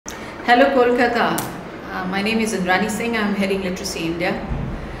Hello Kolkata, my name is Indraani Singh. I am heading Literacy India.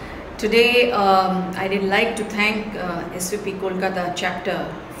 Today I would like to thank SVP Kolkata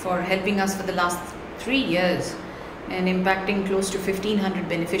chapter for helping us for the last 3 years and impacting close to 1500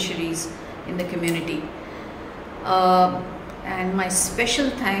 beneficiaries in the community. And my special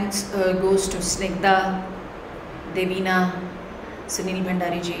thanks goes to Snigdha, Devina, Sunil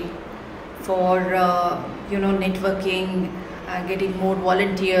Bhandari ji for networking, getting more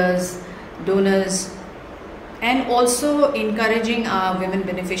volunteers, donors, and also encouraging our women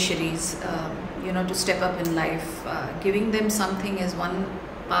beneficiaries to step up in life. Giving them something is one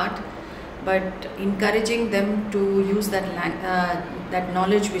part, but encouraging them to use that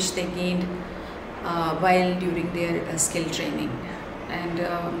knowledge which they gained while during their skill training. And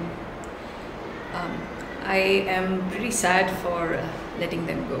I am pretty sad for letting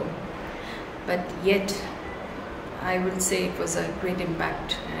them go, but yet I will say it was a great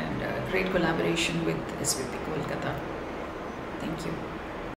impact and a great collaboration with SVP Kolkata. Thank you.